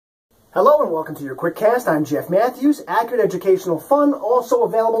Hello and welcome to your Quickcast. I'm Jeff Matthews. Accurate educational fun, also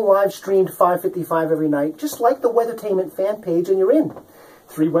available live streamed 5:55 every night, just like the Weathertainment fan page, and you're in.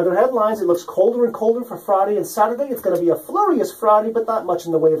 3 weather headlines. It looks colder and colder for Friday and Saturday. It's going to be a flurrious Friday, but not much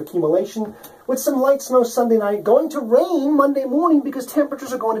in the way of accumulation, with some light snow Sunday night. Going to rain Monday morning because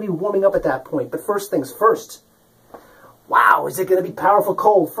temperatures are going to be warming up at that point. But first things first. Wow, is it going to be powerful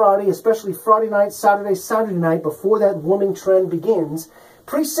cold Friday, especially Friday night, Saturday night, before that warming trend begins.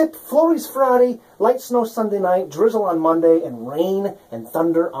 Precip flurries Friday, light snow Sunday night, drizzle on Monday, and rain and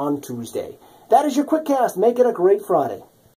thunder on Tuesday. That is your Quickcast. Make it a great Friday.